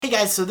Hey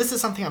guys, so this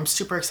is something I'm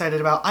super excited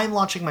about. I'm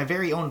launching my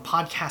very own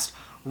podcast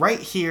right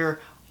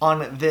here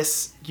on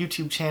this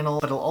YouTube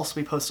channel, but it'll also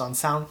be posted on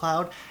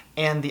SoundCloud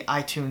and the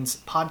iTunes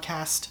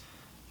podcast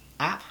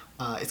app.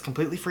 It's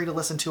completely free to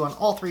listen to on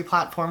all three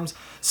platforms.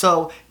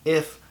 So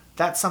if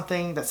that's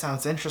something that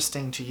sounds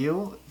interesting to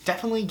you,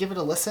 definitely give it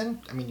a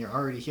listen. I mean, you're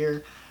already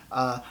here.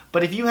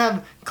 But if you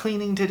have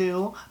cleaning to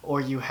do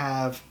or you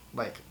have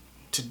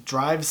to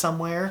drive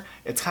somewhere,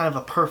 it's kind of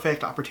a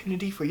perfect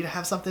opportunity for you to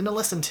have something to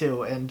listen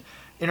to and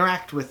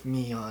interact with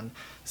me on.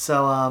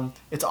 So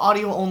it's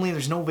audio only,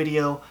 there's no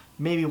video.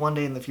 Maybe one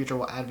day in the future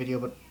we'll add video,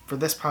 but for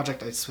this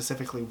project I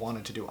specifically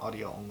wanted to do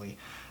audio only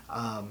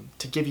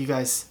to give you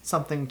guys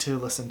something to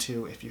listen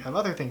to if you have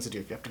other things to do.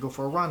 If you have to go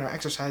for a run or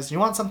exercise and you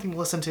want something to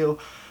listen to,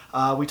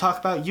 we talk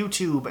about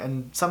YouTube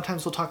and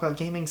sometimes we'll talk about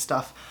gaming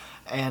stuff.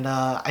 And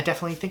I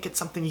definitely think it's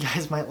something you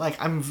guys might like.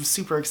 I'm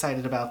super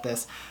excited about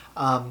this.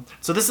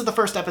 So this is the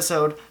first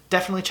episode.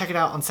 Definitely check it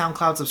out on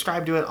SoundCloud.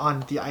 Subscribe to it on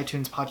the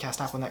iTunes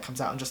podcast app when that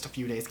comes out in just a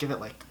few days. Give it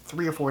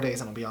 3 or 4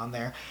 days and it'll be on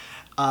there.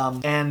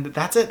 And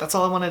that's it. That's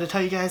all I wanted to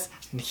tell you guys.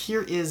 And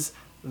here is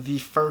the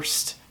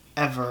first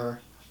ever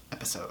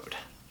episode.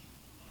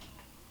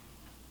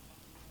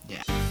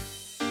 Yeah.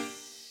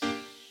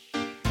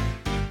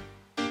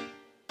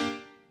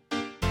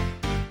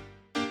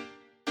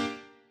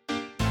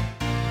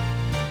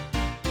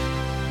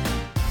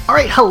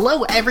 Alright,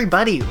 hello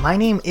everybody! My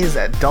name is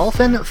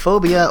Dolphin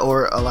Phobia,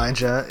 or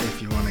Elijah, if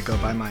you want to go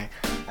by my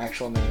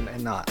actual name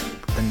and not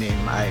the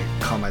name I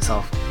call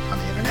myself on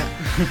the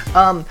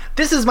internet.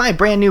 This is my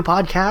brand new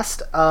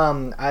podcast.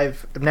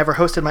 I've never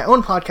hosted my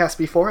own podcast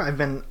before. I've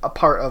been a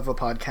part of a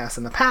podcast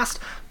in the past,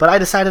 but I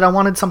decided I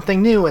wanted something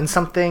new and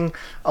something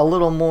a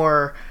little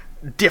more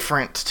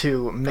different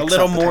to mix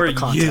up the type of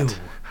content.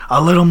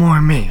 A little more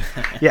me.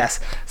 Yes.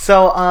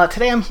 So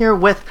today I'm here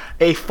with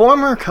a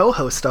former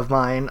co-host of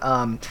mine,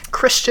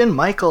 Christian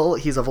Michael.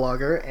 He's a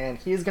vlogger, and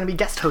he's going to be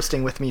guest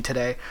hosting with me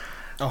today.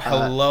 Oh,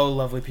 hello,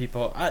 lovely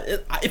people.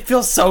 It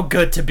feels so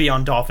good to be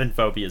on Dolphin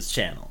Phobia's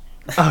channel.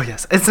 Oh,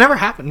 yes. It's never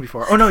happened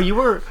before. Oh, no, you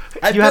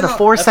had a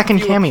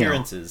 4-second cameo.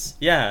 Appearances.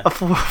 Yeah. A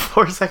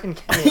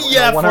 4-second cameo.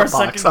 Yeah,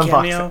 4-second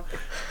cameo.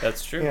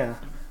 That's true. Yeah.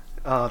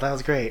 Oh, that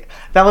was great.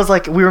 That was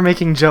we were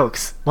making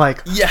jokes.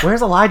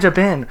 Where's Elijah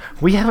been?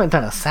 We haven't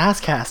done a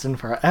Sasscast in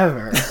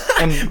forever.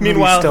 And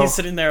meanwhile, he's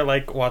sitting there,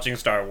 watching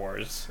Star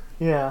Wars.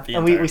 Yeah,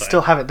 and we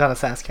still haven't done a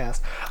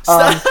Sasscast.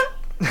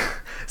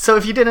 So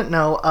if you didn't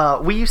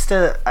know, we used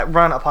to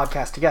run a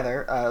podcast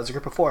together. It was a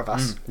group of 4 of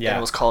us. Yeah. And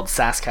it was called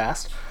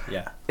Sasscast.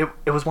 Yeah.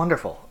 It was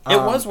wonderful. It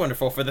was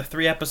wonderful for the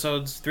 3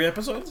 episodes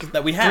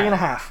that we had.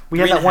 3.5. We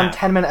had that one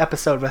 10-minute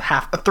episode with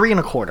 3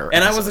 1/4.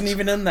 And I wasn't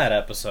even in that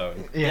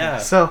episode. Yeah.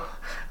 So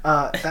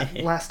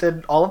that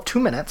lasted all of 2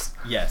 minutes.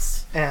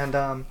 Yes.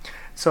 And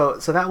so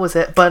that was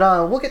it. But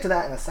we'll get to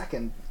that in a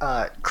second.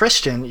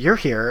 Christian, you're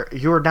here.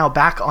 You're now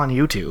back on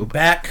YouTube.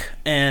 Back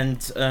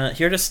and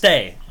here to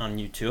stay on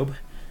YouTube.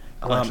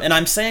 And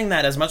I'm saying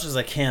that as much as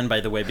I can, by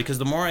the way, because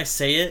the more I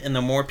say it and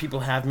the more people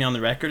have me on the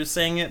record as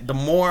saying it, the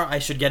more I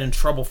should get in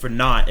trouble for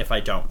not if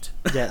I don't.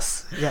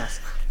 Yes.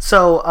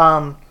 So,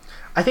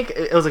 I think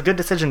it was a good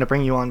decision to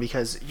bring you on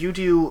because you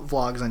do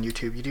vlogs on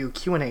YouTube, you do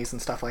Q&As and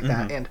stuff like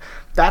that, and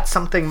that's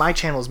something my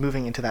channel is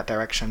moving into that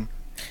direction.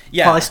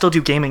 Yeah. While I still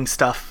do gaming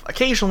stuff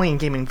occasionally and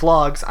gaming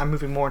vlogs, I'm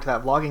moving more into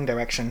that vlogging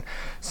direction.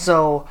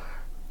 So,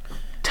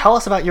 tell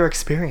us about your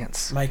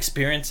experience. My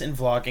experience in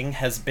vlogging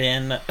has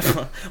been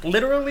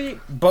literally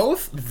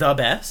both the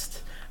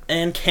best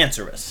and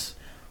cancerous.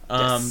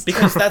 Yes.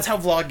 Because that's how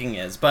vlogging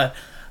is. But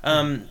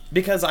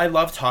because I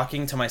love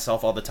talking to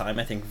myself all the time,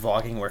 I think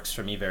vlogging works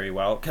for me very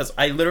well. Because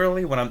I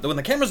literally, when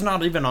the camera's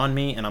not even on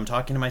me and I'm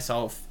talking to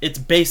myself, it's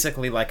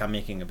basically like I'm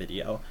making a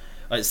video.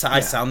 I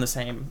sound the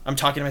same. I'm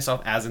talking to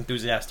myself as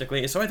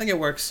enthusiastically. So I think it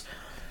works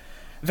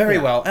very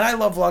well. And I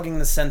love vlogging in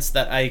the sense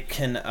that I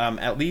can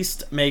at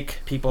least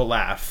make people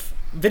laugh.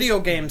 Video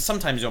games,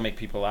 sometimes you'll make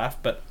people laugh,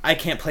 but I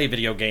can't play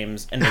video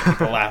games and make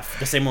people laugh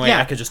the same way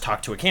I could just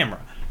talk to a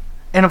camera.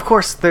 And of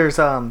course, there's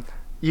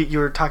you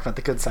were talking about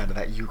the good side of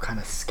that. You kind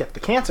of skip the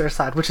cancer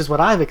side, which is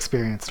what I've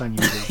experienced on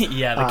YouTube.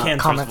 Yeah, the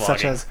cancer comments vlogging.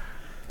 Such as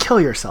kill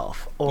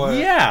yourself or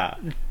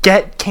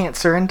get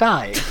cancer and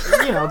die.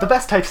 The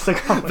best types of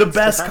comments. The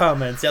best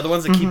comments. Yeah, the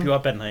ones that keep you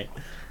up at night.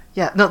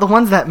 Yeah, no, the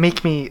ones that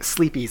make me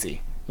sleep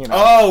easy.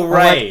 Oh,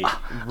 right.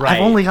 I've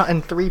only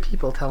gotten 3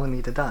 people telling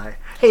me to die.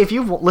 Hey, if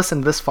you've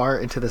listened this far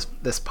into this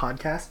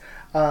podcast,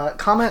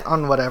 comment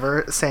on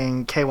whatever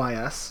saying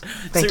KYS.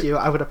 Thank you.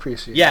 I would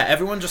appreciate it. Yeah,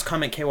 everyone just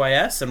comment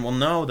KYS and we'll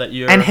know that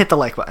you're... And hit the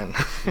like button.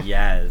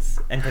 Yes.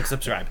 And click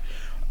subscribe.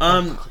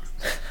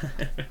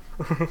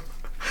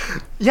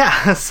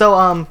 Yeah,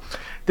 so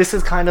this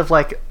is kind of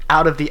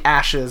out of the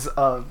ashes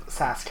of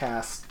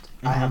Sasscast.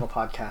 I have a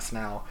podcast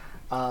now.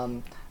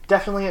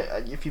 Definitely,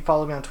 if you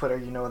follow me on Twitter,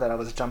 you know that I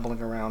was jumbling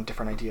around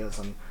different ideas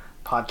and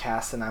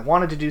podcasts, and I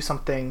wanted to do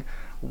something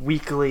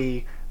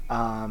weekly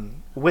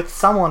with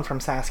someone from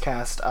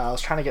Sasscast. I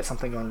was trying to get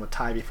something going with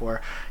Ty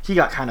before. He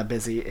got kind of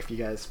busy, if you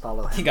guys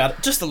follow him. He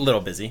got just a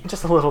little busy.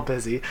 Just a little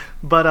busy.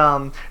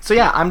 But, so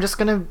yeah, I'm just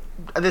going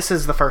to... This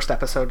is the first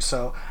episode,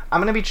 so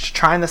I'm going to be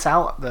trying this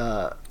out,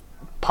 the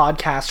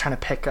podcast, trying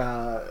to pick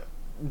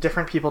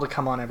different people to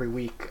come on every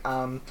week.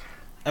 I'm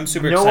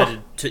super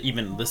excited to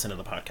even listen to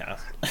the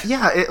podcast.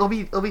 Yeah, it'll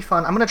be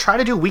fun. I'm going to try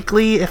to do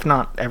weekly, if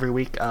not every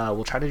week.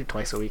 We'll try to do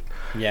twice a week.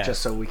 Yeah.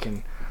 Just so we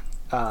can...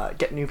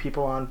 get new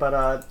people on, but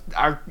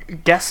our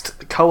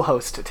guest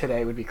co-host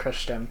today would be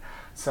Christian.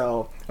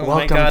 So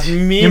welcome. My God,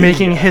 You're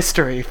making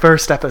history.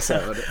 First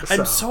episode.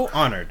 I'm so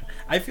honored.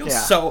 I feel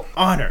so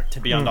honored to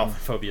be on Dolphin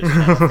Phobia's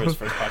first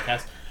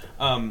podcast.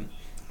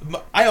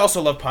 I also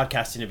love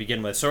podcasting to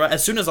begin with. So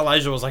as soon as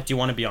Elijah was like, "Do you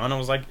want to be on?" I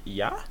was like,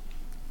 "Yeah."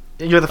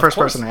 You're the first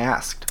person I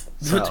asked.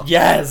 So.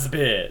 Yes,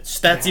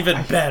 bitch. That's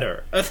even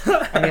better.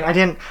 I mean, I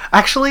didn't...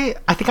 Actually,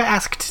 I think I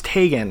asked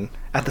Tegan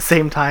at the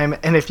same time,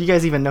 and if you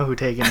guys even know who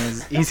Tegan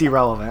is, he's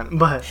irrelevant,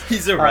 but...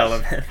 He's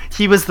irrelevant.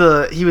 He was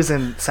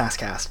in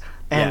Sasscast,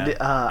 and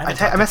I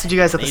messaged you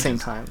guys at the same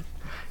time.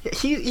 Yeah,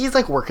 he's,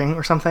 like, working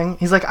or something.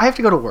 He's like, I have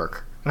to go to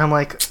work. And I'm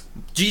like...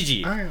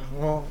 GG. All right,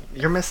 well,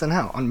 you're missing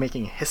out on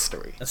making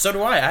history. And so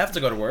do I. I have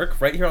to go to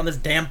work right here on this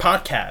damn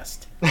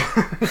podcast.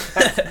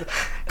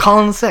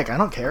 Calling sick. I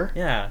don't care.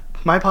 Yeah.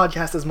 My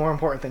podcast is more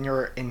important than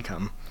your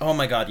income. Oh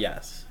my God,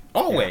 yes.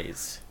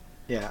 Always.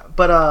 Yeah,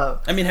 but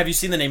I mean, have you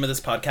seen the name of this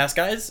podcast,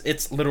 guys?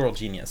 It's Literal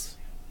Genius.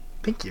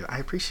 Thank you. I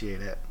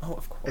appreciate it. Oh,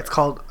 of course. It's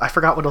called... I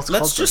forgot what it was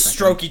called. Let's just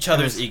stroke each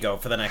other's ego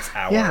for the next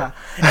hour. Yeah.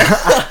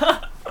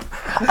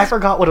 I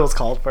forgot what it was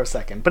called for a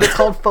second, but it's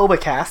called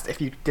Phobicast.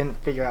 If you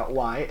didn't figure out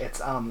why,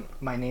 it's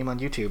my name on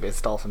YouTube is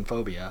Dolphin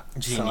Phobia.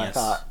 Genius. So I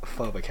thought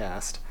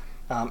Phobicast.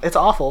 It's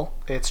awful.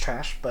 It's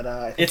trash, but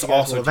I think it's you guys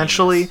also will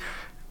eventually.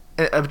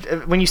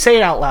 When you say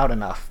it out loud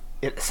enough,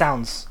 it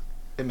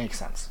makes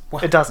sense.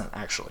 What? It doesn't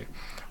actually,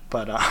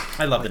 but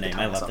I love the name.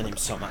 I love the name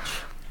so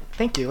much.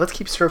 Thank you. Let's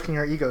keep stroking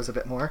our egos a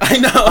bit more. I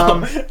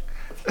know.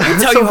 I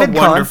tell you how VidCon,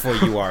 wonderful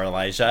you are,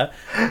 Elijah.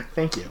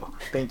 Thank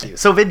you.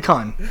 So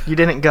VidCon, you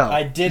didn't go.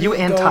 I didn't you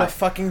and go Ty. to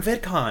fucking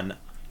VidCon.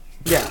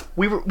 Yeah,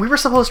 we were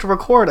supposed to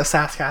record a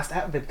Sasscast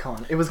at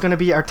VidCon. It was going to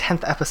be our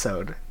 10th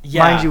episode.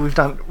 Yeah. Mind you,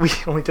 we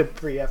only did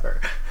 3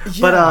 ever.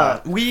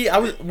 Yeah. But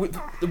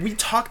we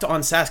talked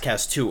on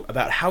Sasscast too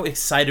about how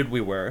excited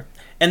we were,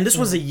 and this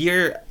was a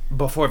year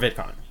before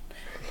VidCon.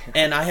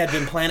 And I had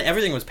been planning,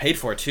 everything was paid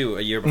for too,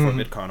 a year before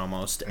VidCon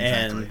almost.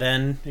 Exactly. And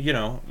then,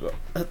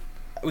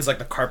 it was like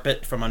the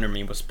carpet from under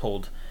me was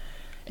pulled.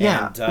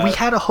 Yeah, and, we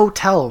had a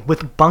hotel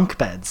with bunk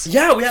beds.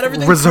 Yeah, we had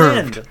everything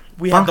reserved. Planned.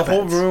 We bunk had the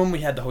whole beds. room, we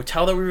had the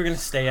hotel that we were going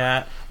to stay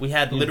at. We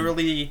had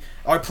literally,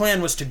 our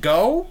plan was to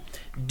go,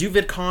 do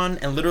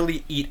VidCon, and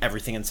literally eat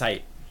everything in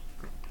sight.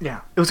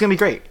 Yeah, it was going to be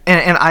great.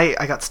 And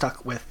I got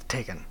stuck with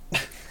Taken.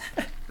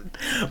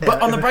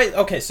 But on the bright,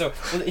 okay, so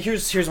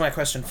here's my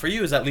question for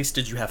you: is at least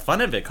did you have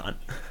fun at VidCon?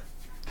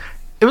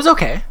 It was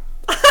okay.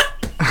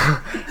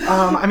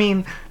 I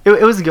mean,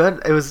 it was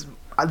good. It was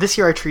this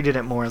year. I treated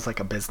it more as like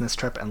a business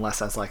trip and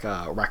less as like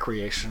a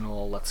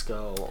recreational. Let's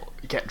go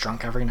get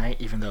drunk every night,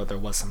 even though there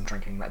was some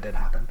drinking that did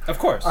happen. Of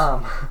course.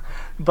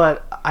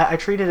 But I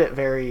treated it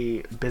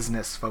very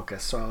business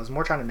focused. So I was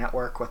more trying to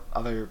network with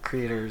other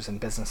creators and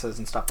businesses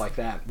and stuff like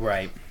that.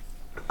 Right.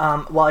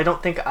 While I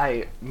don't think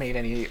I made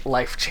any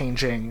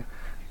life-changing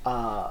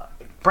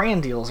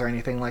brand deals or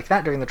anything like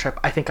that during the trip,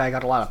 I think I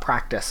got a lot of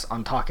practice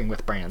on talking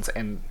with brands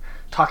and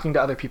talking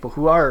to other people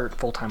who are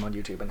full-time on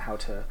YouTube and how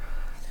to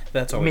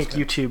make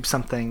good. YouTube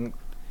something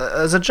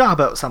as a job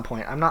at some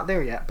point. I'm not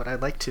there yet, but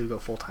I'd like to go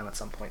full-time at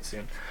some point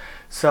soon.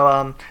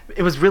 So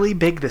it was really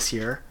big this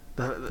year.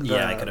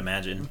 Yeah, I could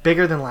imagine.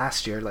 Bigger than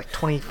last year, like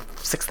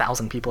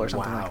 26,000 people or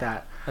something like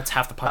that. That's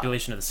half the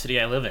population of the city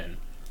I live in.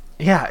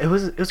 Yeah, it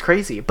was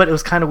crazy, but it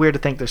was kind of weird to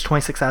think there's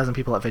 26,000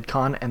 people at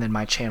VidCon, and then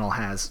my channel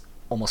has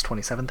almost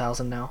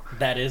 27,000 now.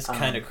 That is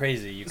kind of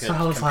crazy. You could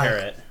compare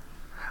it.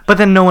 But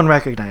then no one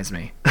recognized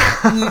me.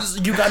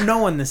 You got no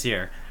one this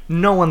year.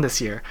 No one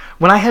this year.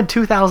 When I had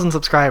 2,000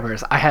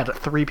 subscribers, I had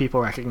 3 people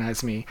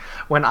recognize me.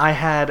 When I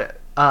had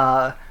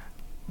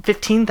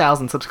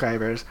 15,000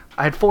 subscribers,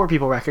 I had 4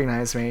 people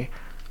recognize me.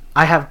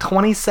 I have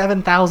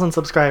 27,000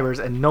 subscribers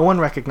and no one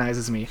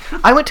recognizes me.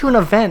 I went to an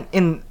event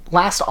in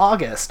last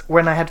August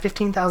when I had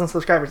 15,000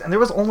 subscribers and there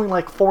was only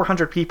like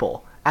 400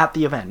 people at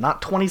the event,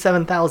 not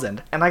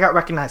 27,000, and I got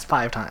recognized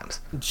 5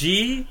 times.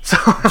 So,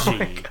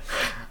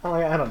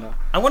 I don't know.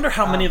 I wonder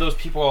how many of those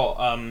people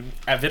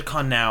at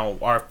VidCon now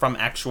are from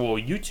actual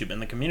YouTube in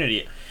the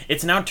community.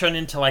 It's now turned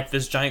into like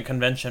this giant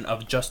convention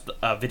of just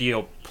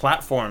video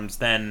platforms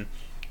than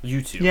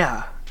YouTube.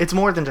 Yeah, it's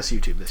more than just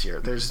YouTube this year.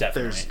 There's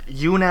Definitely.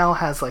 YouNow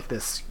has like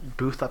this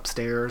booth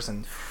upstairs,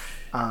 and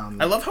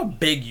I love how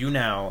big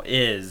YouNow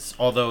is.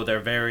 Although they're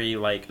very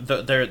like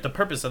the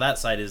purpose of that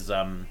site is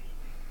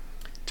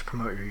to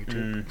promote your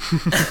YouTube.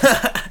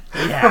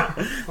 Yeah,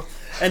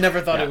 I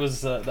never thought it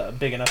was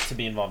big enough to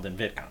be involved in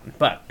VidCon.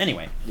 But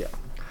anyway, yeah.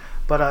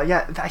 But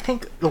yeah, I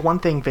think the one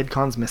thing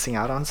VidCon's missing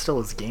out on still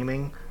is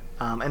gaming.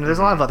 And there's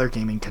a lot of other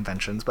gaming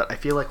conventions, but I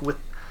feel like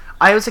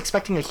I was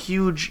expecting a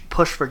huge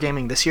push for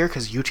gaming this year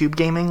because YouTube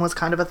gaming was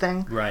kind of a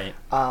thing. Right.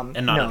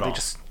 And not no, at all.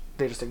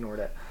 they just ignored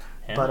it.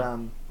 Yeah. But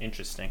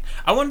Interesting.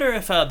 I wonder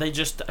if they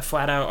just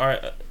flat out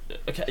are,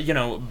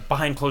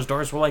 behind closed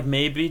doors, will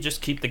maybe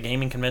just keep the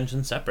gaming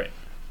convention separate.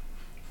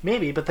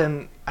 maybe, but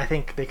then I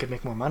think they could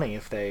make more money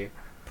if they.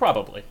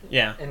 Probably,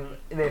 yeah. And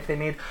if they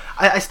made,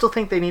 I still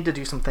think they need to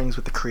do some things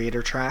with the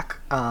creator track,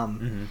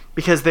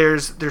 because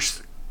there's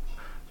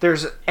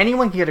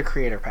anyone can get a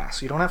creator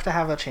pass. You don't have to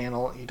have a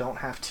channel. You don't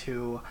have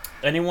to.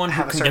 Anyone who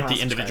have a can certain get the amount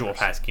of individual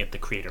subscribers. pass can get the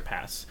creator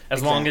pass,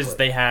 as long as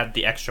Exactly. they have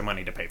the extra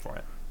money to pay for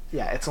it.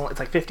 Yeah, it's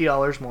like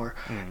 $50 more,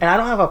 and I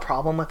don't have a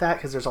problem with that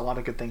because there's a lot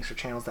of good things for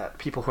channels that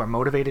people who are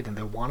motivated and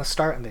they want to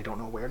start and they don't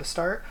know where to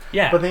start.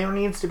 Yeah. But there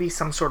needs to be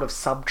some sort of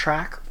sub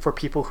track for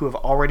people who have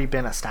already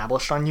been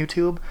established on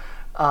YouTube,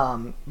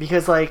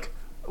 because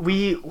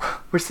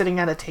we're sitting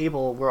at a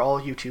table, we're all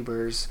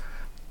YouTubers.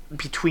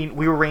 We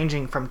were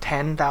ranging from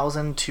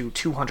 10,000 to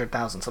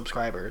 200,000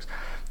 subscribers,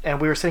 and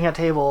we were sitting at a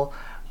table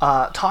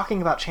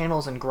talking about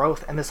channels and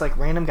growth, and this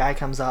random guy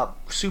comes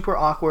up, super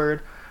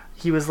awkward.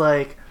 He was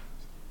like,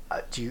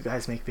 do you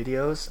guys make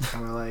videos?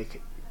 And we're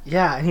like,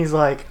 yeah. And he's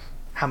like,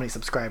 how many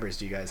subscribers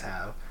do you guys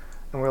have?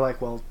 And we're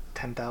like, well,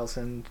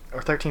 10,000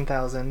 or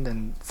 13,000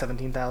 and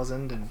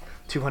 17,000 and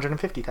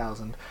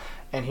 250,000.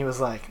 And he was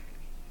like,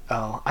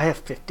 oh, I have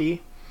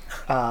 50.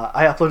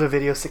 I uploaded a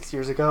video 6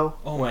 years ago.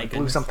 Oh where my I blew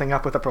goodness. something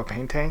up with a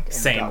propane tank and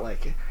Same. got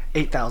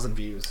 8,000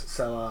 views.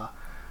 So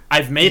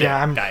I've made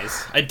Yeah, it,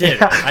 guys. I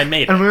did. I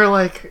made and it. we were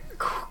like,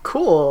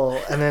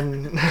 cool. And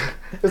then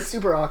it was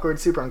super awkward,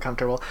 super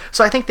uncomfortable.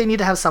 So I think they need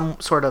to have some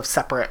sort of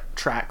separate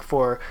track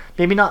for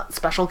maybe not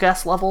special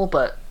guest level,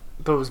 but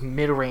those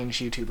mid-range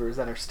YouTubers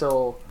that are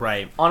still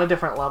Right. on a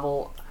different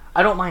level.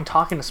 I don't mind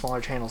talking to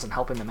smaller channels and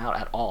helping them out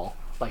at all.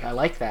 I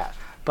like that.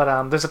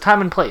 But there's a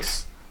time and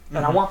place.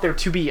 And I want there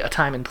to be a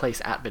time and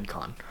place at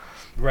VidCon.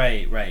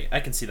 Right. I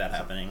can see that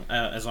happening,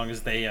 as long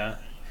as they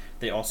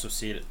also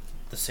see it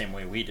the same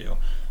way we do.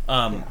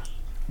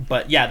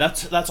 But yeah,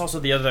 that's also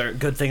the other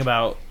good thing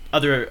about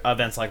other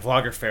events like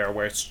Vlogger Fair,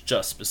 where it's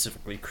just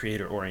specifically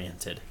creator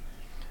oriented.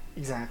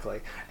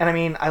 Exactly. And I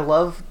mean, I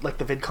love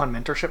the VidCon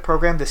mentorship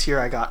program. This year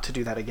I got to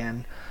do that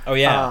again. Oh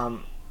yeah.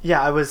 Yeah,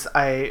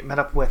 I met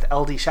up with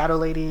LD Shadow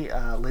Lady,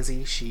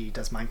 Lizzie. She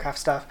does Minecraft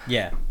stuff.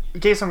 Yeah.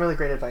 Gave some really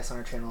great advice on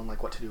her channel on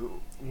what to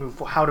do,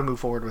 how to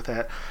move forward with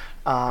it.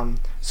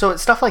 So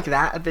it's stuff like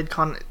that at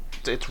VidCon.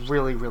 It's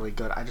really, really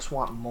good. I just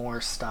want more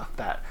stuff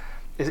that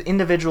is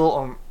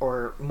individual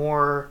or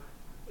more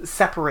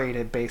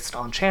separated based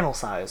on channel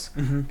size,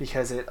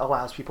 because it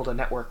allows people to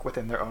network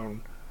within their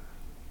own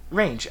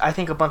range. I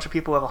think a bunch of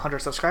people who have 100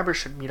 subscribers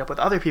should meet up with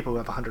other people who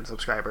have 100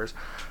 subscribers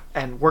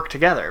and work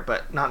together,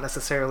 but not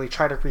necessarily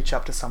try to reach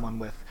up to someone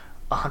with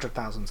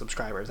 100,000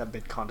 subscribers at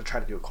VidCon to try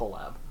to do a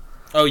collab.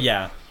 Oh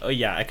yeah.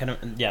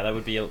 That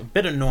would be a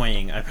bit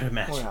annoying, I would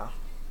imagine. Oh, yeah.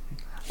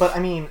 But I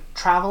mean,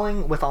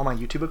 traveling with all my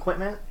YouTube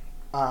equipment,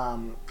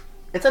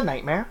 it's a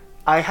nightmare.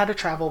 I had to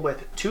travel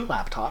with 2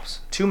 laptops,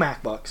 2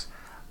 MacBooks,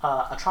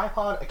 a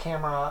tripod, a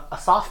camera, a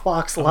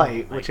softbox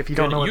light, which if you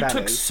don't know what that is. You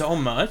took so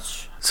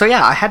much. So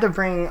yeah, I had to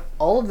bring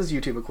all of this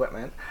YouTube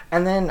equipment,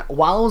 and then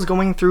while I was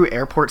going through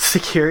airport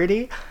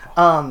security,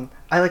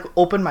 I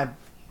opened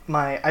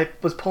I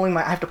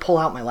have to pull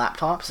out my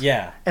laptops.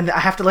 Yeah. And I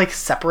have to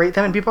separate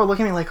them, and people are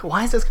looking at me like,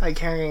 why is this guy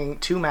carrying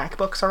 2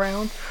 MacBooks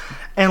around?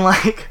 And I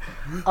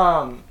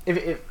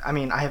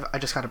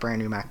just got a brand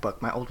new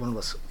MacBook. My old one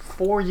was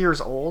 4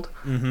 years old,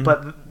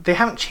 but they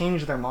haven't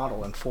changed their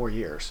model in 4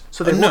 years,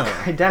 so they look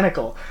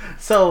identical.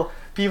 So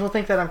people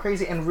think that I'm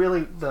crazy, and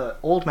really, the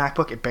old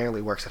MacBook, it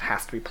barely works. It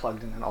has to be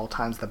plugged in at all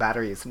times. The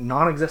battery is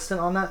non-existent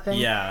on that thing.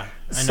 Yeah,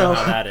 I know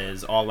how that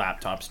is. All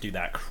laptops do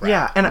that crap.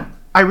 Yeah, and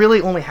I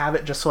really only have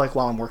it just so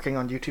while I'm working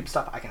on YouTube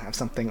stuff, I can have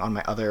something on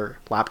my other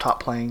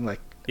laptop playing, like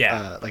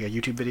a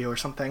YouTube video or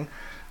something.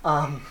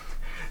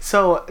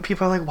 So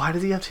people are like, why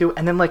does he have 2?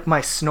 And then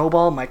my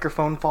snowball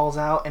microphone falls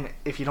out, and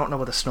if you don't know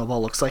what a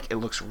snowball looks like, it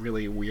looks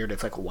really weird.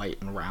 It's white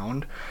and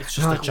round. It's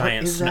just a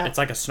giant. It's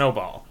like a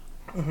snowball.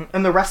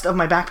 And the rest of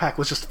my backpack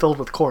was just filled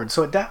with cords,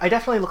 so I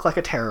definitely look like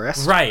a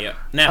terrorist. Right,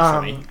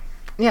 naturally.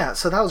 Yeah,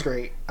 so that was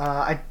great.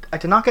 I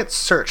did not get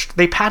searched.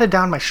 They patted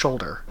down my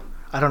shoulder.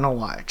 I don't know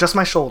why. Just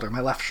my shoulder,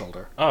 my left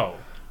shoulder. Oh.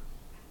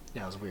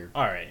 Yeah, it was weird.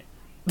 All right.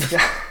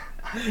 Yeah.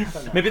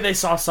 Maybe they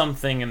saw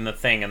something in the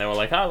thing and they were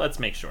like, "Oh, let's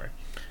make sure."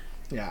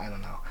 Yeah, I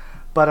don't know.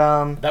 But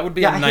that would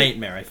be a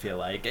nightmare. I feel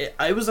like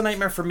it was a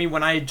nightmare for me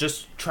when I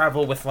just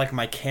travel with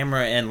my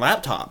camera and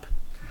laptop.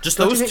 Just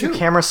don't those you get two. your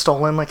camera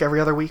stolen every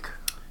other week?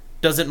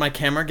 Doesn't my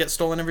camera get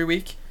stolen every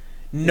week?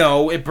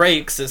 No, it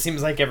breaks. It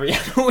seems like every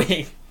other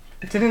week.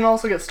 Didn't it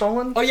also get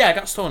stolen? Oh yeah, it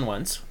got stolen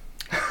once.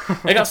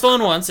 It got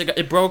stolen once.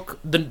 It broke.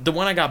 The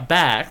one I got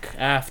back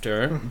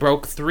after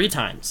broke 3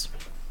 times.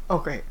 Oh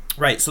great.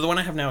 Right. So the one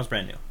I have now is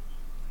brand new.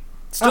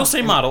 Still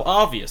same model,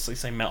 obviously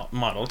same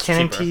model. It's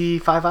Canon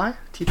cheaper. T5i,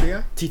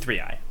 T3i.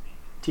 T3i.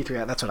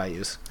 T3i, that's what I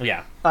use.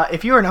 Yeah.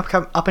 If you're an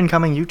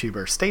up-and-coming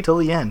YouTuber, stay till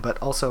the end, but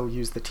also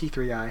use the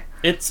T3i.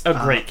 It's a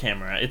great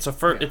camera. It's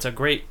a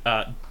great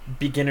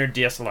beginner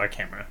DSLR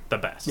camera. The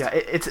best. Yeah,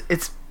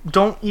 it's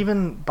don't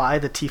even buy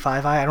the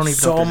T5i. I don't even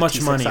so know if much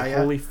there's a money. T6i yet.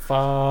 Holy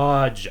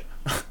fudge.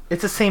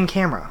 It's the same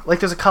camera. Like,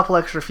 there's a couple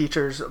extra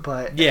features,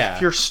 but Yeah.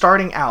 if you're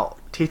starting out,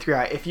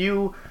 T3i, if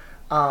you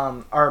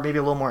are maybe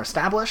a little more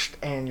established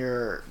and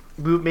you're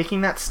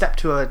making that step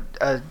to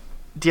a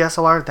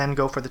DSLR, then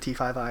go for the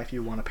T5i if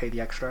you want to pay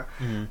the extra.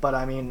 Mm-hmm. But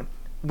I mean,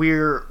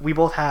 we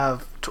both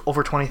have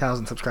over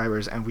 20,000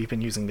 subscribers, and we've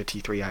been using the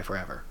T3i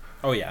forever.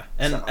 Oh yeah,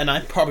 and I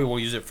probably will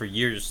use it for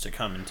years to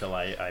come until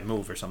I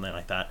move or something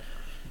like that.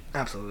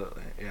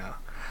 Absolutely, yeah.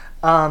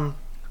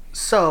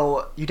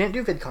 So you didn't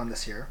do VidCon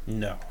this year.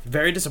 No,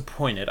 very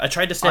disappointed. I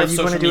tried to stay Are off you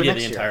social gonna do it media the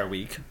next year? entire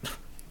week.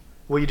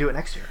 Will you do it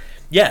next year?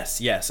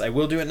 Yes, I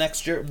will do it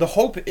next year. The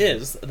hope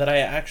is that I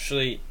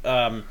actually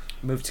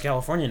move to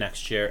California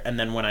next year, and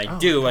then when I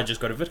do, I just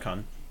go to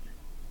VidCon.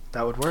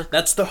 That would work.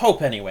 That's the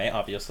hope, anyway.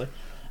 Obviously,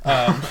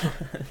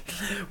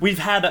 we've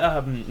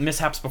had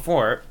mishaps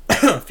before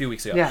a few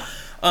weeks ago. Yeah.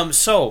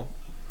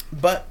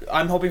 But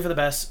I'm hoping for the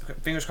best.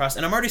 Fingers crossed,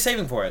 and I'm already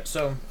saving for it.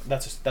 So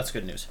that's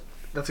good news.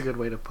 That's a good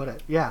way to put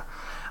it. Yeah.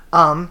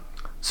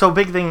 So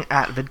big thing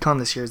at VidCon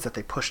this year is that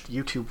they pushed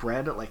YouTube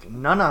Red like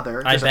none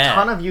other. There's a bet.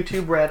 ton of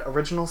YouTube Red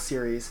original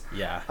series.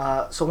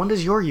 Yeah. So when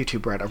does your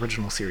YouTube Red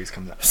original series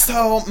come out?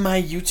 So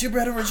my YouTube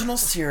Red original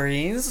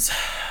series,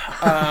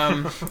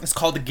 is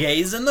called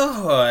Gays in the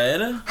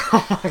Hood.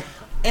 Oh my.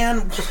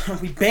 And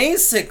we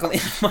basically...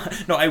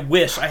 No, I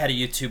wish I had a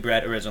YouTube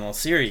Red original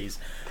series.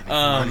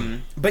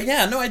 But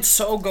yeah, no,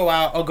 I'll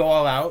go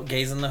all out,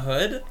 Gays in the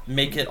Hood,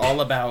 make it all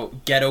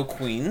about ghetto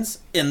queens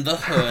in the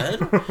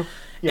hood.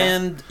 Yeah.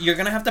 And you're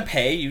going to have to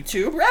pay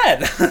YouTube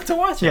Red to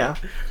watch it. Yeah.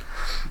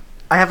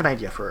 I have an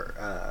idea for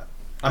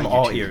I'm a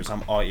all YouTube. ears.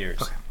 I'm all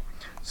ears. Okay.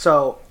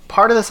 So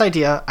part of this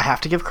idea, I have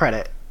to give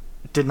credit,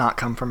 did not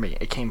come from me.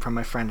 It came from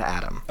my friend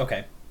Adam.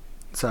 Okay.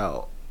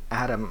 So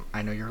Adam,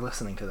 I know you're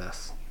listening to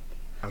this.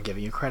 I'm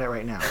giving you credit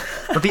right now.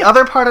 But the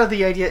other part of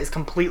the idea is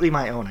completely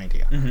my own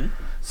idea. Mm-hmm.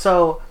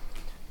 So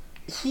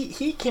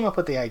he came up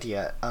with the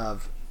idea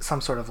of some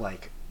sort of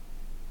like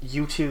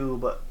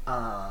YouTube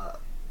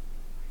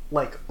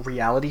like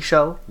reality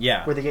show.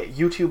 Yeah. Where they get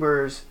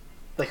YouTubers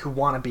like who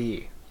want to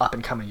be up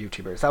and coming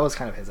YouTubers. That was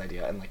kind of his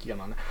idea, and like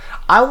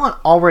I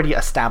want already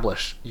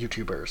established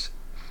YouTubers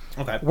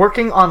Okay.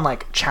 working on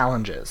like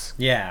challenges.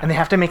 Yeah. And they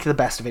have to make the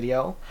best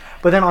video.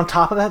 But then on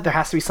top of that, there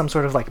has to be some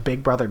sort of like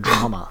Big Brother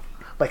drama.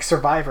 Like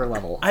Survivor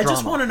level I drama.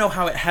 just want to know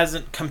how it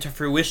hasn't come to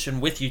fruition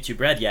with YouTube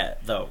Red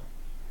yet, though.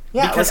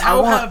 Yeah, Because like,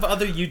 how have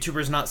other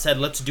YouTubers not said,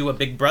 let's do a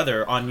Big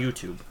Brother on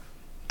YouTube?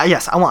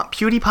 Yes, I want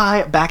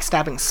PewDiePie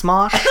backstabbing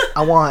Smosh.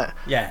 I want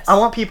Yes. I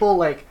want people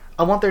like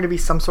I want there to be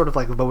some sort of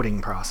like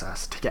voting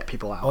process to get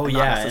people out. Oh not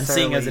yeah, and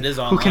seeing as it is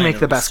online, who can make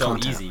the it'll be best so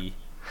content. easy.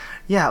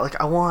 Yeah,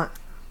 like I want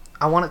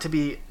it to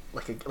be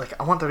like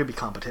I want there to be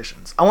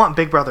competitions. I want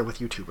Big Brother with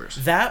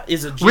YouTubers. That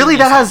is a genius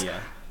Really, idea.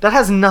 that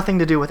has nothing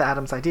to do with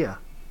Adam's idea.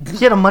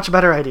 He had a much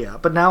better idea,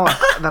 but now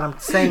that I'm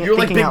saying it, You're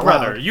like thinking Big out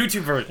Brother, loud,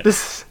 YouTube version.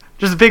 this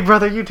just Big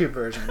Brother YouTube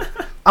version.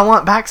 I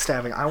want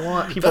backstabbing. I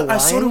want people lying.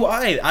 So do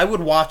I. I would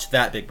watch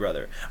that Big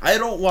Brother. I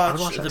don't watch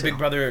watch that the too. Big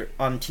Brother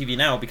on TV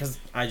now because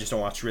I just don't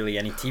watch really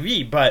any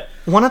TV, but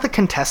One of the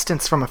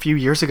contestants from a few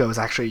years ago is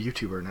actually a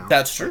YouTuber now.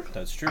 that's true.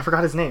 That's true. I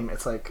forgot his name.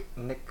 It's like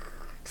Nick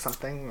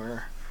something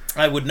or...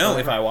 I would know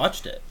if I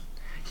watched it.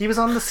 He was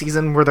on the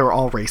season where they were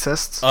all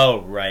racists.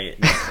 Oh, right.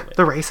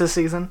 The racist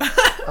season.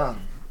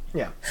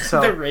 Yeah.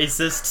 So The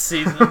racist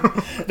season.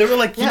 They were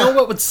like, you know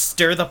what would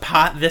stir the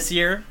pot this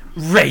year?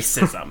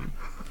 Racism.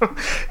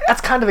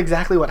 that's kind of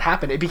exactly what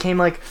happened. It became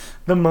like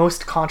the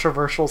most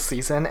controversial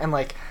season, and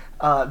like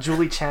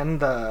Julie Chen,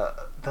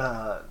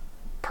 the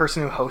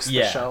person who hosts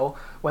the show,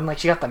 when like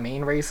she got the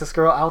main racist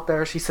girl out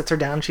there, she sits her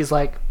down and she's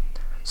like,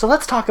 so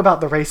let's talk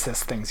about the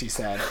racist things you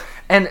said.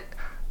 And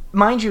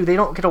mind you, they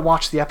don't get to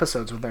watch the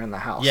episodes when they're in the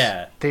house.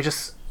 Yeah. They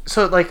just...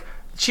 So, like,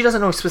 she doesn't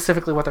know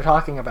specifically what they're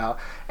talking about.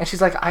 And she's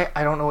like,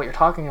 I don't know what you're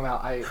talking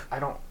about. I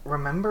don't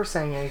remember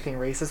saying anything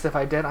racist. If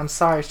I did, I'm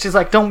sorry. She's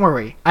like, don't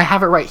worry. I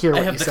have it right here, I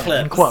what have you the said,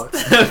 clips. in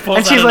quotes. Pulls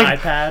And she's out an like...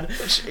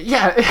 iPad.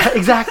 Yeah,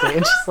 exactly.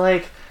 And she's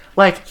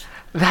like,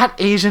 that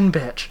Asian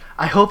bitch,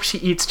 I hope she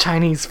eats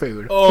Chinese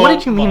food. Oh What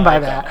did you mean my by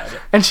that?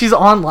 God. And she's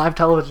on live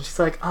television. She's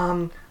like,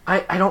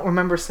 I don't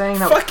remember saying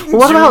that. Fucking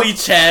What Julie about...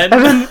 Chen.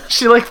 And then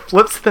she like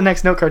flips to the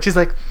next note card. She's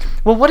like,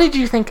 well, what did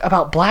you think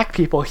about black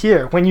people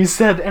here when you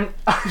said... And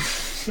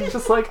she's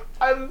just like,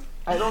 I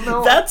don't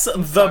know. That's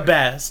the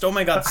best. Oh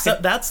my god,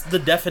 that's the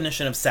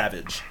definition of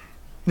savage.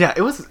 Yeah,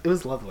 it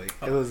was lovely.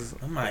 It was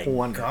Oh my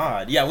wonderful.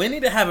 god. Yeah, we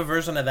need to have a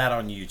version of that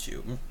on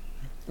YouTube.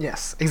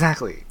 Yes,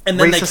 exactly. And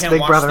then Racist they can't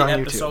Big watch Brother the on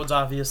episodes,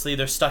 obviously.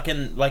 They're stuck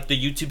in, like, the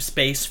YouTube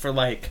space for,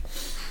 like,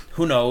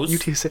 who knows?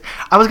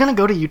 I was gonna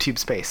go to YouTube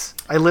Space.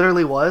 I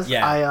literally was.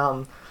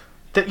 Yeah.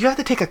 that you have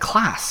to take a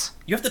class.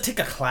 You have to take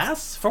a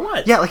class? For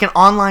what? Yeah, like an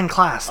online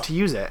class to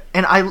use it.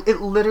 And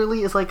it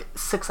literally is like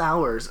 6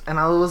 hours. And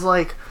I was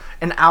like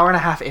an hour and a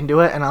half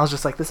into it, and I was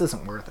just like, this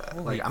isn't worth it.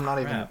 Holy like, I'm not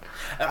even...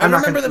 I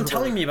remember them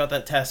telling me about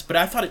that test, but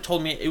I thought it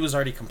told me it was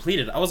already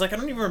completed. I was like, I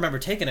don't even remember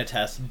taking a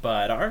test,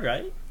 but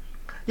alright.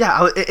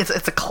 Yeah,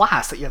 it's a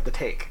class that you have to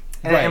take.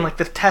 And like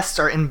the tests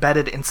are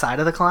embedded inside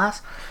of the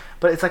class.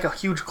 But it's like a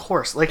huge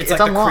course. Like, it's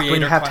like unlocked the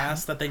when you have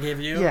class that they gave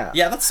you. Yeah,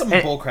 yeah, that's some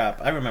bullcrap.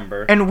 I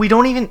remember. And we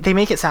don't even. They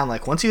make it sound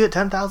like once you hit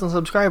 10,000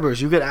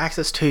 subscribers, you get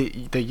access to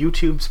the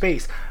YouTube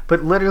space.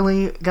 But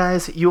literally,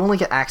 guys, you only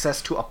get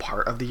access to a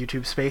part of the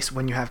YouTube space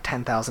when you have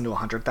 10,000 to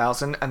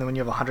 100,000, and then when you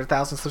have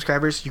 100,000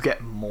 subscribers, you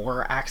get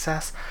more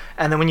access.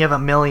 And then when you have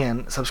 1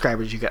 million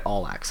subscribers, you get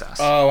all access.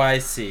 Oh, I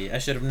see. I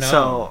should have known.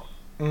 So,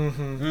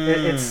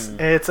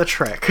 it's a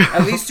trick.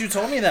 At least you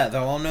told me that,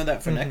 though. I'll know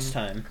that for next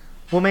time.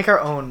 We'll make our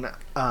own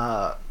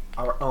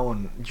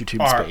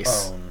YouTube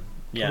space.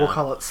 Yeah. We'll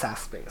call it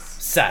SAS Space.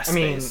 SAS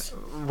Space. I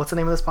mean, what's the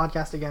name of this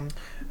podcast again?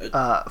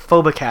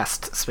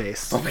 Phobacast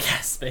Space.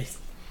 Phobacast Space.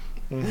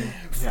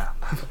 Yeah.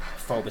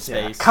 Phobaspace.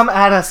 Yeah. Come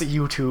at us,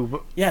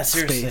 YouTube. Yeah,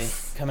 seriously.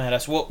 Space. Come at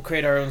us. We'll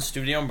create our own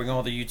studio and bring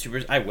all the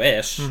YouTubers. I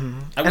wish. I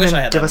and wish then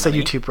I had give that us money.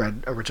 a YouTube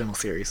Red original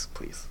series,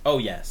 please. Oh,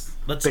 yes.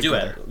 Let's Big do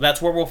Brother. it.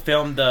 That's where we'll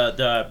film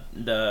the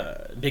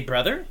Big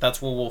Brother. That's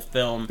where we'll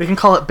film... We can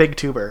call it Big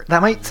Tuber.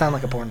 That might sound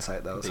like a porn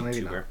site, though. Big So maybe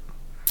Tuber.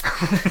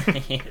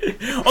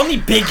 Only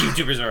big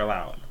YouTubers are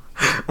allowed.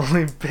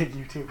 Only big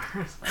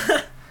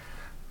YouTubers.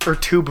 Or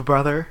Tube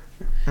Brother.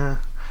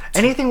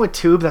 Anything with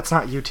tube that's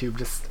not YouTube,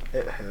 just...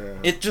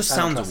 It just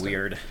sounds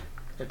weird.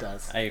 It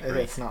does. I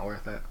agree. It's not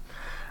worth it.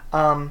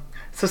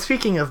 So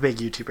speaking of big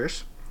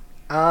YouTubers,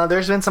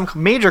 there's been some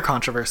major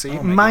controversy,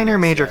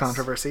 major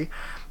controversy,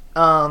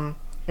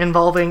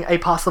 involving a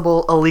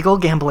possible illegal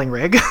gambling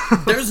rig.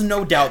 There's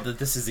no doubt that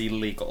this is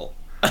illegal.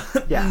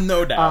 Yeah.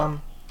 No doubt.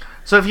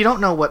 So if you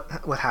don't know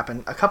what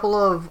happened,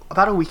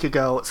 about a week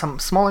ago, some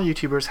smaller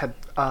YouTubers had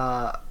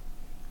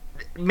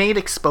made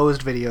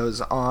exposed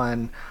videos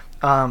on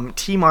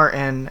T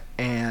Martin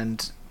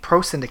and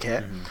Pro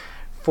Syndicate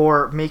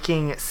for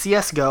making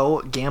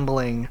CS:GO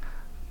gambling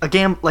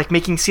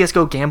making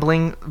CS:GO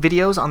gambling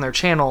videos on their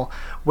channel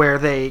where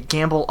they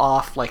gamble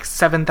off like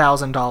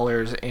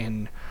 $7,000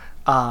 in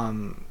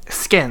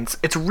skins.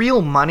 It's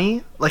real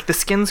money. Like, the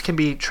skins can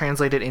be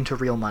translated into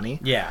real money.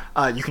 Yeah.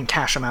 You can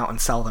cash them out and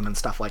sell them and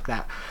stuff like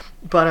that.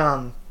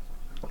 But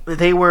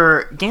they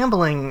were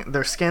gambling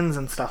their skins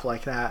and stuff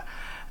like that.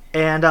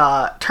 And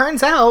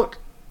turns out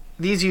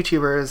these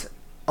YouTubers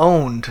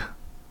owned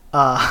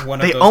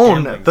they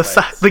own the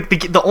site, like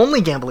the only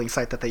gambling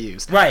site that they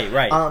used. Right.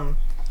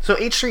 So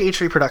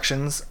H3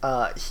 Productions,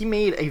 he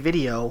made a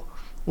video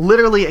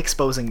literally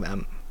exposing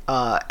them.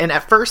 And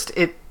at first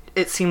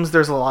it seems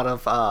there's a lot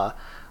of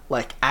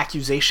like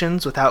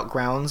accusations without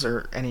grounds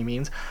or any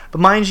means.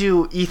 But mind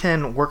you,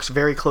 Ethan works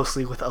very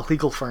closely with a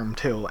legal firm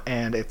too,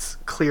 and it's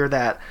clear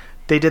that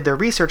they did their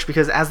research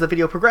because as the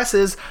video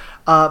progresses,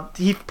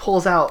 he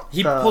pulls out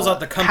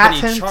the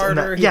company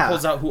charter. He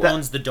pulls out who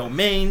owns the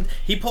domain.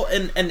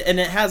 And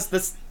it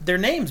has their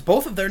names,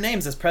 both of their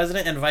names as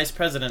president and vice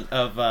president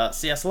of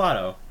CS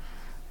Lotto.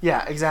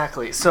 Yeah,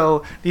 exactly.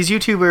 So these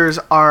YouTubers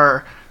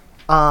are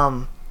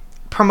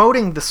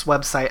promoting this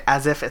website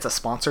as if it's a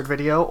sponsored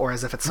video or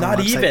as if it's some not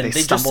website even. they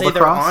just stumbled say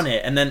across. They're on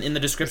it, and then in the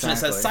description it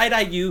says site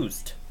I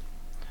used.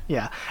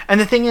 Yeah, and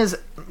the thing is,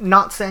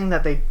 not saying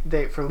that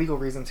they for legal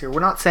reasons here, we're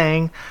not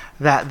saying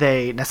that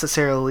they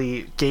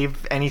necessarily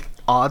gave any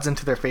odds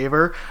into their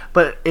favor,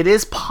 but it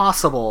is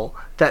possible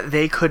that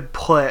they could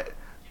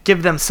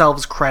give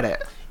themselves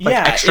credit, like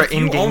extra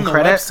in-game credit. If you own the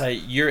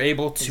website, you're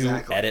able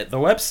to edit the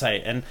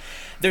website, and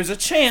there's a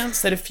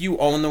chance that if you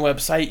own the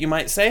website, you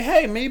might say,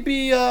 hey,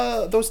 maybe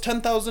those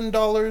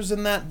 $10,000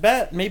 in that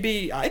bet,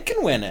 maybe I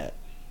can win it.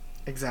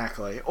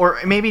 Exactly. Or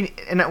maybe,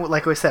 and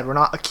like we said, we're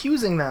not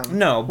accusing them.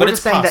 No, but we're it's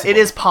just saying possible. that it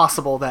is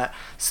possible that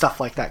stuff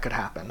like that could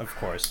happen. Of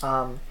course.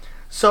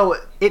 So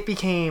it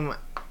became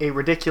a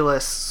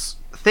ridiculous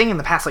thing in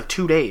the past,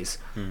 2 days.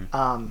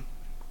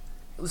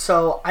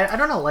 So I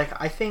don't know,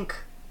 I think...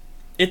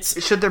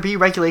 should there be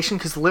regulation?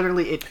 Because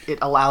literally it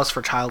allows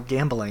for child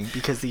gambling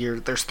because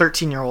there's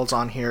 13-year-olds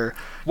on here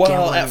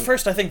gambling. At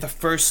first, I think the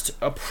first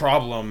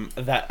problem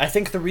that... I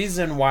think the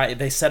reason why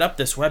they set up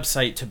this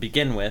website to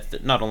begin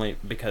with, not only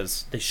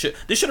because they should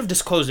have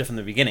disclosed it from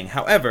the beginning.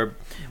 However,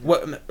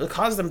 what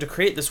caused them to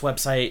create this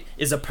website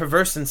is a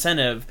perverse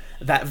incentive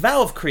that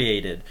Valve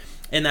created.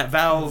 And that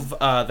Valve,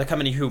 the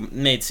company who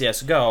made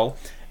CSGO,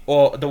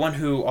 or the one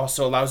who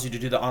also allows you to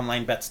do the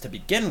online bets to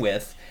begin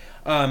with...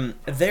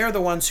 they're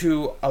the ones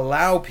who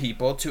allow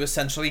people to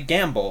essentially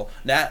gamble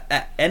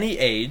at any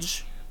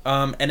age,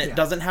 and it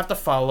doesn't have to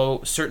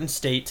follow certain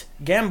state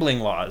gambling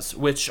laws,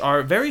 which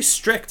are very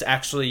strict,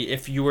 actually,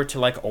 if you were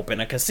to open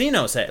a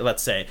casino,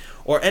 let's say,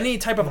 or any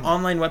type of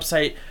online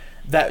website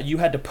that you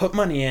had to put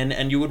money in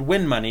and you would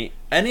win money.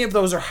 Any of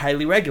those are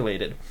highly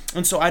regulated.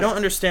 And so I don't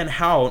understand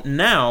how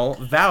now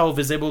Valve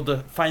is able to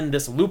find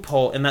this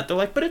loophole in that they're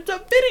like, but it's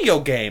a video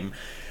game.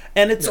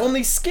 And it's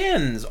only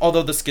skins,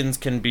 although the skins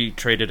can be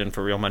traded in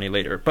for real money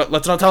later. But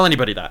let's not tell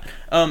anybody that.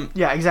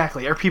 Yeah,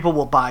 exactly. Or people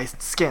will buy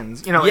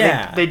skins. You know,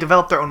 Yeah. they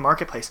develop their own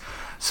marketplace.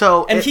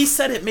 So And he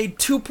said it made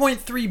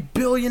 $2.3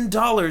 billion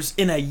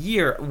in a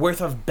year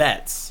worth of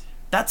bets.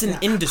 That's an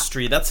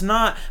industry. That's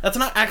not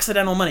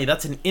accidental money.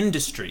 That's an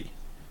industry.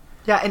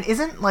 Yeah, and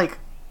isn't, like,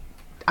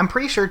 I'm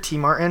pretty sure T.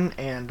 Martin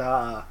and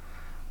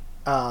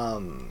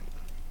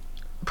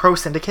Pro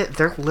Syndicate,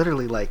 they're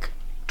literally like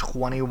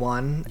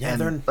 21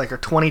 and like, or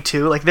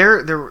 22. Like,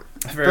 they're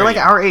like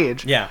our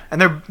age. Yeah.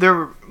 And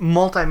they're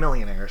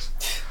multi-millionaires.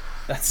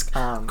 That's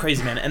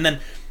crazy, man. And then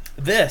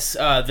this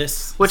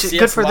which is CS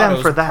good for them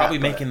Lotto's for that. Probably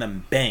making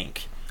them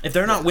bank. If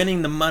they're not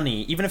winning the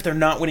money, even if they're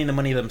not winning the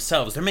money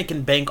themselves, they're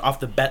making bank off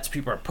the bets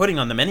people are putting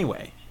on them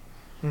anyway.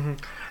 Mm-hmm.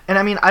 And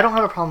I mean, I don't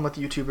have a problem with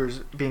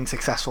YouTubers being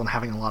successful and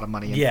having a lot of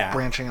money and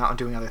branching out and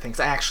doing other things.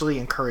 I actually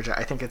encourage it.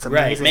 I think it's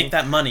amazing. Right, make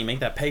that money, make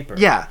that paper.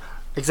 Yeah,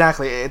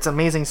 exactly. It's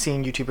amazing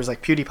seeing YouTubers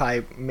like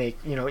PewDiePie make,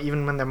 you know,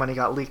 even when their money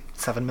got leaked,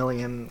 7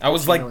 million. I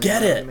was like,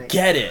 get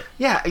it.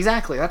 Yeah,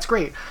 exactly. That's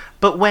great.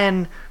 But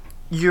when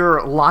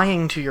you're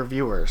lying to your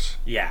viewers,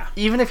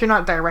 even if you're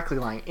not directly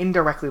lying,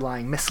 indirectly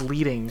lying,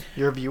 misleading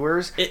your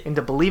viewers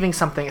into believing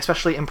something,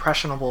 especially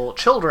impressionable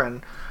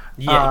children.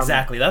 Yeah,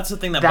 exactly. That's the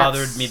thing that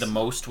bothered me the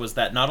most, was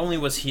that not only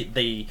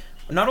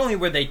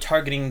were they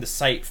targeting the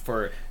site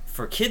for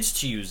kids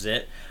to use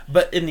it,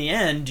 but in the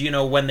end, you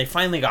know, when they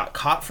finally got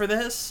caught for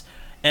this,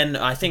 and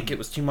I think it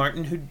was T.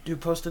 Martin who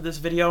posted this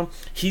video,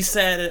 he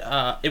said,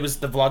 it was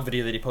the vlog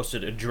video that he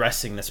posted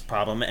addressing this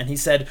problem, and he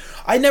said,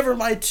 I never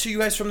lied to you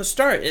guys from the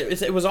start.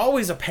 It was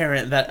always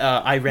apparent that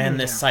I ran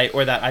this site,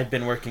 or that I've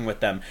been working with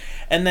them.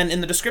 And then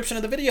in the description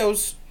of the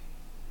videos,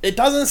 it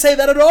doesn't say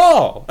that at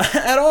all.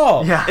 At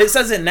all. Yeah. It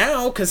says it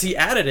now because he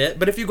added it,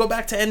 but if you go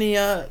back to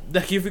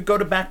if you go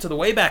back to the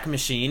Wayback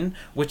Machine,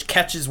 which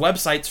catches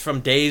websites from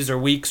days or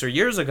weeks or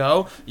years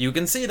ago, you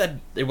can see that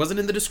it wasn't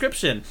in the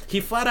description. He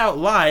flat out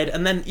lied,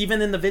 and then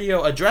even in the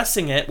video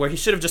addressing it, where he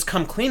should have just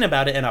come clean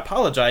about it and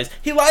apologized,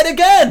 he lied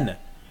again!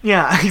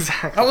 Yeah,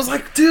 exactly. I was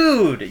like,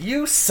 dude,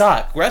 you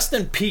suck. Rest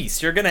in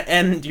peace. You're gonna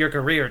end your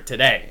career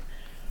today.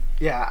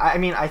 Yeah, I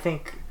mean, I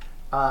think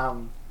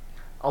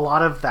a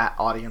lot of that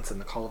audience in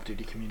the Call of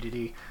Duty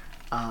community,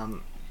 I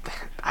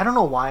don't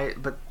know why,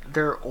 but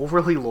they're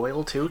overly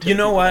loyal too. You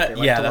know what?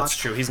 Yeah, that's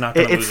true. He's not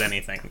going to lose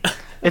anything.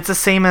 It's the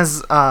same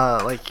as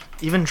like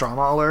even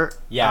Drama Alert.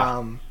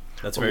 Yeah,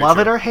 that's very love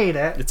true. it or hate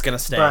it, it's going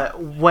to stay.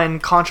 But when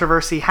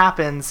controversy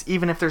happens,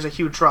 even if there's a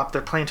huge drop,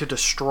 they're planning to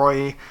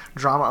destroy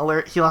Drama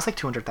Alert. He lost like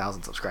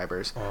 200,000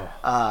 subscribers,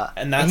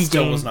 and that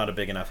still was not a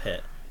big enough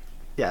hit.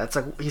 Yeah, it's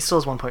like he still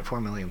has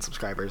 1.4 million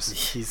subscribers.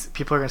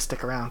 People are gonna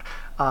stick around.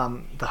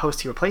 The host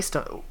he got replaced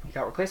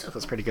with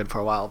was pretty good for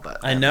a while, but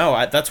I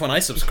know that's when I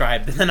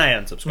subscribed, and then I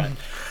unsubscribed.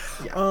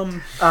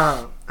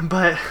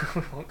 But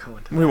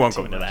we won't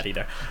go into that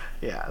either.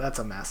 Yeah, that's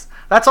a mess.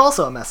 That's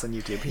also a mess on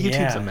YouTube.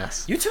 YouTube's a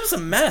mess. YouTube's a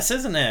mess,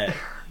 isn't it?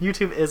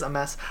 YouTube is a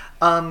mess.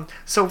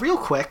 So real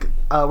quick,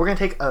 we're gonna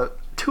take a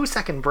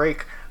 2-second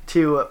break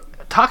to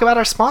talk about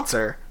our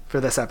sponsor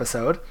for this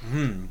episode.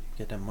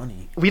 Get that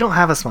money. We don't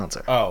have a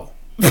sponsor. Oh.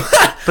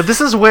 But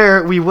this is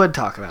where we would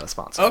talk about a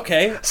sponsor.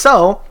 Okay.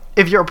 So,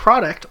 if you're a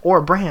product or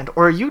a brand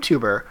or a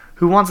YouTuber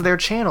who wants their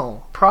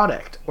channel,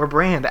 product, or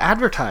brand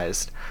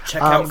advertised,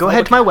 check out go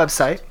ahead to my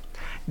website,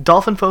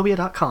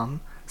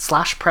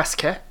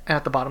 dolphinphobia.com/presskit, and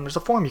at the bottom there's a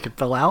form you can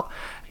fill out,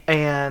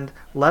 and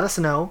let us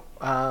know.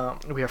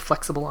 We are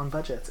flexible on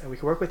budgets, and we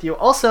can work with you.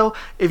 Also,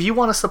 if you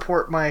want to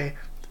support my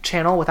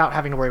channel without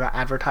having to worry about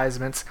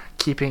advertisements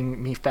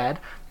keeping me fed,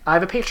 I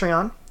have a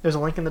Patreon. There's a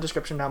link in the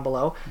description down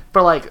below.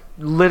 For like,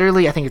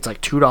 literally, I think it's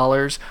like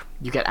 $2.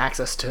 You get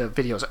access to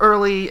videos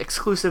early,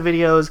 exclusive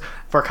videos.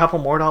 For a couple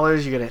more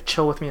dollars, you get to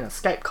chill with me in a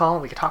Skype call,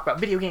 and we can talk about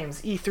video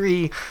games,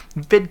 E3,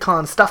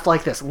 VidCon, stuff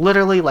like this.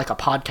 Literally like a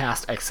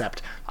podcast,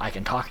 except I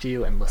can talk to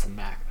you and listen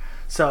back.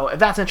 So if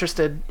that's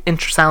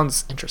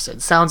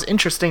sounds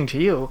interesting to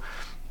you,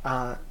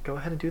 go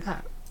ahead and do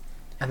that.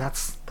 And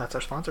that's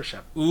our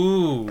sponsorship.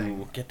 Ooh,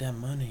 thing. Get that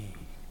money.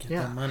 Get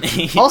that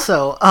money.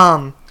 Also,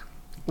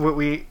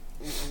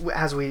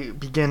 as we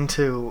begin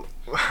to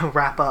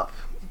wrap up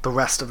the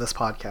rest of this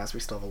podcast, we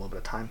still have a little bit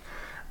of time.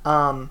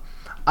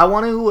 I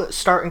want to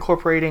start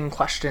incorporating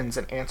questions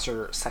and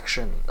answer a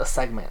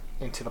segment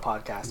into the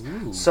podcast.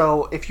 Ooh.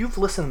 So if you've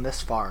listened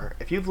this far,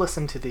 if you've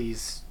listened to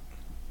these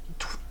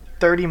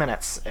 30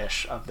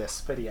 minutes-ish of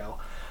this video,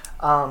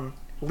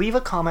 leave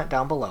a comment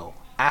down below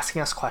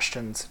asking us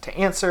questions to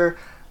answer.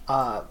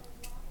 We're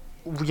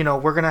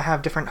going to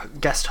have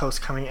different guest hosts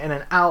coming in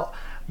and out.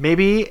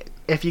 Maybe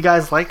if you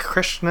guys like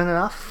Christian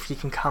enough, he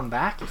can come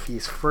back if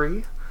he's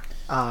free.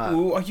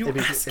 Ooh, are you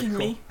asking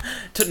me?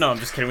 No, I'm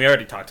just kidding. We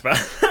already talked about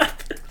it.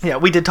 Yeah,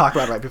 we did talk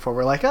about it right before.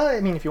 We're like,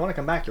 I mean, if you want to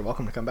come back, you're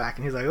welcome to come back.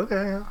 And he's like,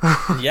 okay.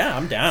 Yeah,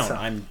 I'm down. So,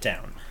 I'm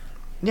down.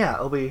 Yeah,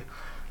 it'll be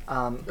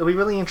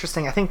really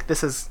interesting. I think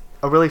this is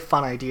a really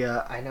fun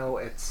idea. I know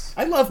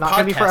I love not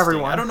going to be for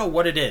everyone. I don't know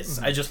what it is.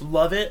 Mm-hmm. I just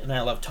love it, and I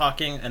love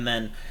talking, and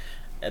then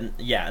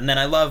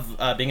I love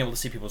being able to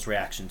see people's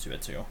reaction to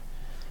it too.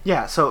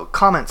 Yeah, so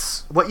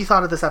comments, what you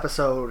thought of this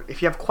episode.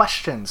 If you have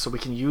questions, so we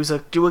can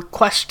do a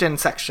question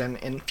section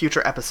in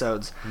future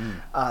episodes,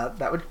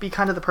 that would be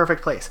kind of the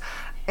perfect place.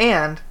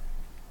 And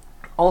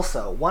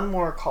also, one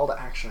more call to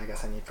action I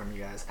guess I need from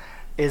you guys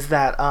is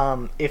that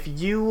if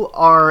you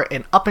are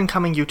an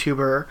up-and-coming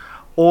YouTuber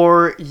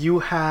or you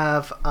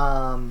have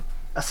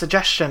a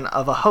suggestion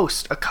of a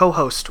host, a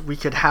co-host we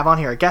could have on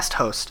here, a guest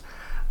host,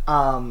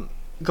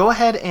 go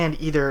ahead and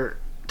either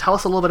tell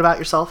us a little bit about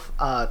yourself,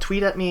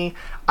 tweet at me.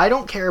 I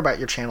don't care about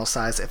your channel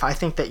size. If I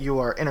think that you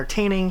are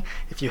entertaining,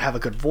 if you have a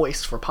good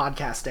voice for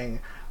podcasting,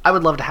 I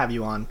would love to have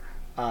you on.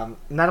 And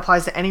that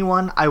applies to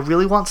anyone. I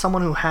really want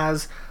someone who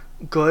has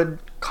good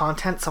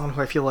content, someone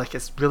who I feel like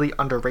is really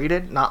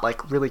underrated, not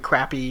like really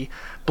crappy,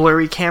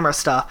 blurry camera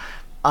stuff,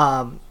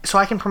 so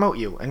I can promote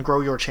you and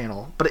grow your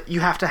channel. But you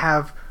have to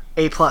have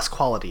A+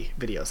 quality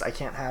videos. I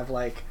can't have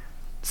like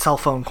cell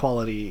phone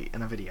quality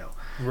in a video.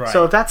 Right.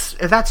 So if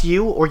that's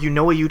you, or you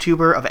know a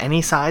YouTuber of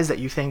any size that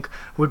you think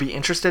would be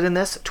interested in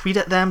this, tweet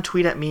at them,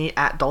 tweet at me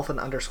at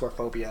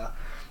dolphin_phobia.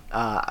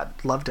 I'd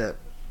love to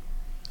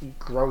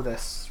grow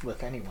this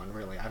with anyone,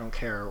 really. I don't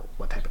care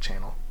what type of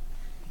channel.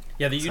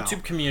 Yeah, the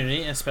YouTube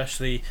community,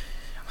 especially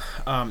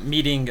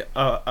meeting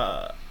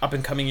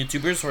up-and-coming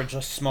YouTubers or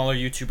just smaller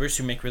YouTubers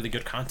who make really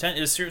good content,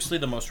 is seriously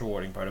the most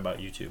rewarding part about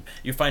YouTube.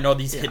 You find all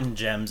these hidden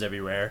gems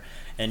everywhere,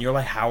 and you're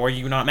like, how are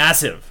you not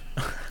massive?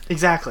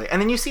 Exactly. And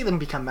then you see them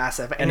become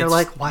massive, and you're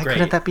like, why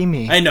couldn't that be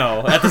me? I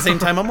know. At the same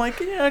time, I'm like,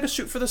 yeah, I can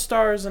shoot for the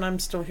stars, and I'm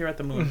still here at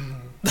the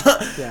moon.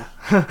 Yeah.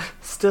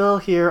 Still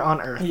here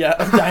on Earth. Yeah,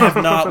 I have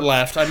not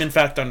left. I'm, in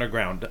fact,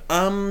 underground.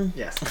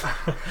 Yes.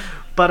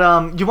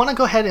 But you want to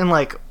go ahead and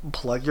like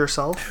plug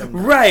yourself?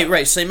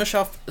 Right.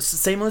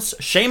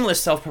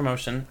 Shameless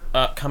self-promotion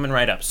coming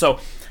right up. So,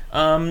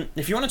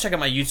 if you want to check out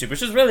my YouTube,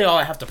 which is really all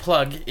I have to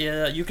plug,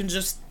 you can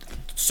just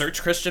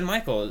search Christian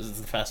Michael. Is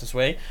the fastest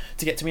way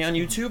to get to me on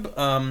YouTube.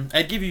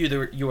 I'd give you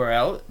the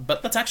URL,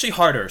 but that's actually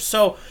harder.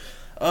 So,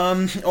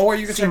 or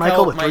you can check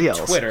out my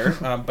Twitter,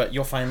 but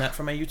you'll find that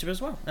from my YouTube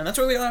as well. And that's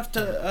really all I have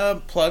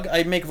to plug.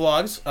 I make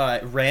vlogs,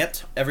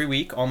 rant every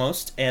week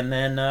almost, and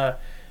then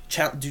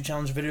do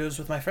challenge videos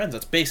with my friends.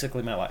 That's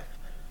basically my life.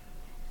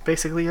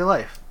 Basically your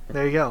life.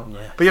 There you go.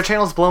 Yeah. But your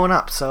channel's blowing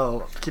up,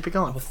 so keep it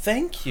going. Well,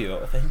 thank you.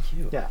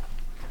 Yeah.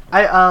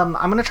 I'm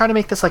gonna try to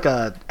make this like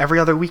a every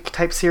other week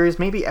type series,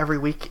 maybe every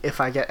week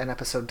if I get an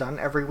episode done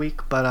every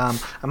week. But I'm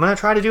gonna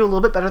try to do a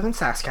little bit better than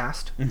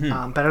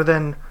Saxcast, better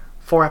than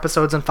 4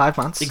 episodes in 5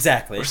 months,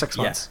 exactly, or 6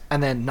 months,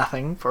 and then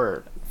nothing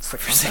for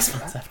 6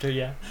 months after.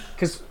 Yeah,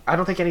 because I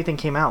don't think anything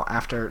came out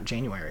after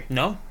January.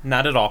 No,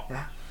 not at all.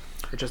 Yeah,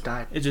 it just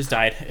died.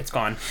 It's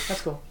gone.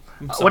 That's cool.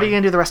 What are you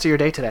gonna do the rest of your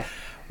day today?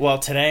 Well,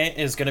 today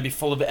is going to be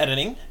full of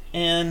editing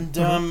and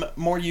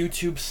more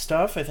YouTube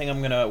stuff. I think I'm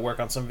going to work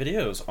on some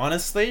videos.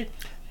 Honestly,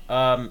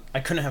 I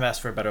couldn't have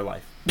asked for a better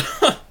life.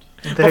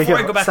 Before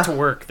I go back to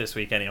work this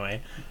week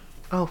anyway.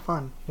 Oh,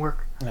 fun.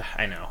 Work.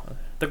 I know.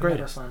 The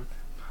greatest. Fun.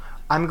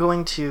 I'm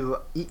going to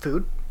eat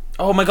food.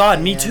 Oh my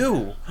god, me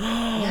too.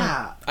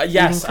 Yeah.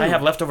 Yes, I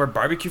have leftover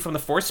barbecue from the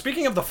 4th.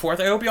 Speaking of the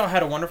 4th, I hope you all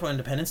had a wonderful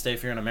Independence Day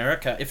if you're in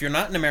America. If you're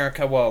not in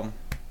America, well...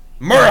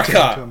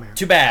 America!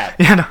 Too bad.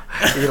 Yeah, no.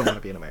 You don't want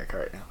to be in America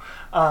right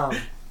now.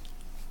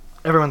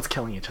 Everyone's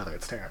killing each other.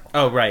 It's terrible.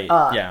 Oh, right.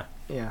 Yeah.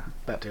 Yeah,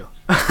 that too.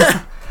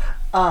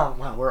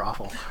 Wow, we're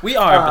awful. We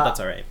are, but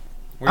that's all right.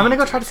 I'm going to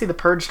go try to see The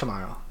Purge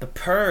tomorrow. The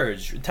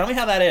Purge. Tell me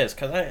how that is,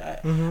 because I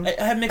have mixed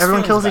feelings.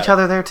 Everyone kills each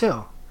other there,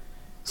 too.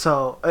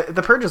 So,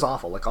 The Purge is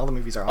awful. Like, all the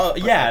movies are awful.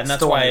 Oh, yeah, and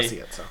that's why... See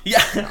it, so.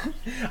 Yeah.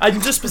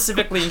 I'm just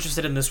specifically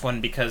interested in this one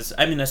because,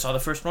 I mean, I saw the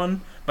first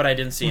one, but I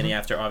didn't see any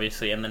after,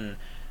 obviously, and then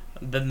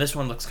this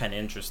one looks kind of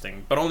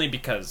interesting, but only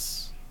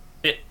because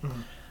it,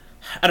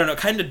 I don't know,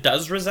 kind of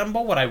does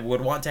resemble what I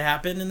would want to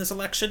happen in this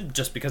election,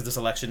 just because this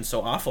election is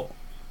so awful.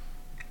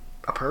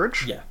 A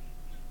purge? Yeah.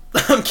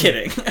 I'm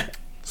kidding.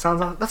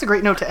 That's a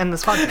great note to end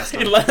this podcast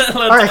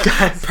on. All right,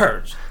 guys.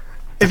 Purge.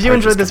 If you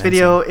enjoyed this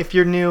video, if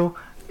you're new,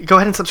 go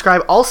ahead and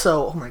subscribe.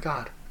 Also, oh my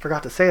god,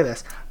 forgot to say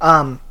this.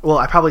 Well,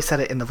 I probably said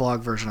it in the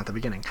vlog version at the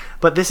beginning,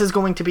 but this is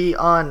going to be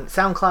on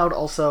SoundCloud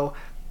also,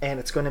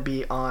 and it's going to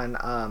be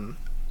on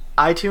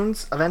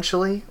iTunes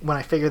eventually. When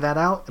I figure that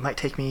out, it might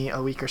take me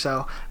a week or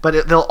so,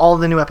 but all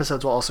the new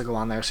episodes will also go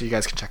on there, so you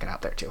guys can check it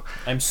out there too.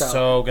 I'm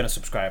so gonna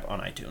subscribe on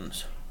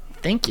iTunes.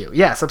 Thank you.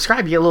 Yeah,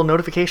 subscribe. You get a little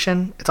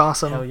notification. It's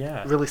awesome. Hell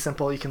yeah. Really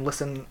simple. You can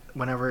listen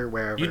whenever,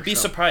 wherever. You'd be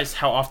surprised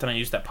how often I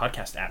use that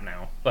podcast app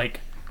now. Like,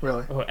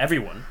 really?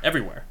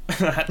 Everywhere.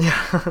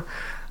 Yeah.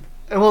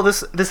 Well,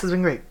 this has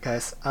been great,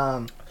 guys.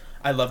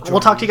 I love. We'll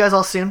talk to you guys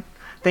all soon.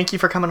 Thank you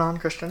for coming on,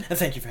 Christian. And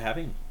thank you for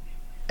having me.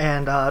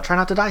 And try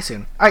not to die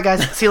soon. All right,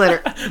 guys. See you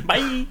later.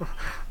 Bye.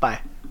 Bye.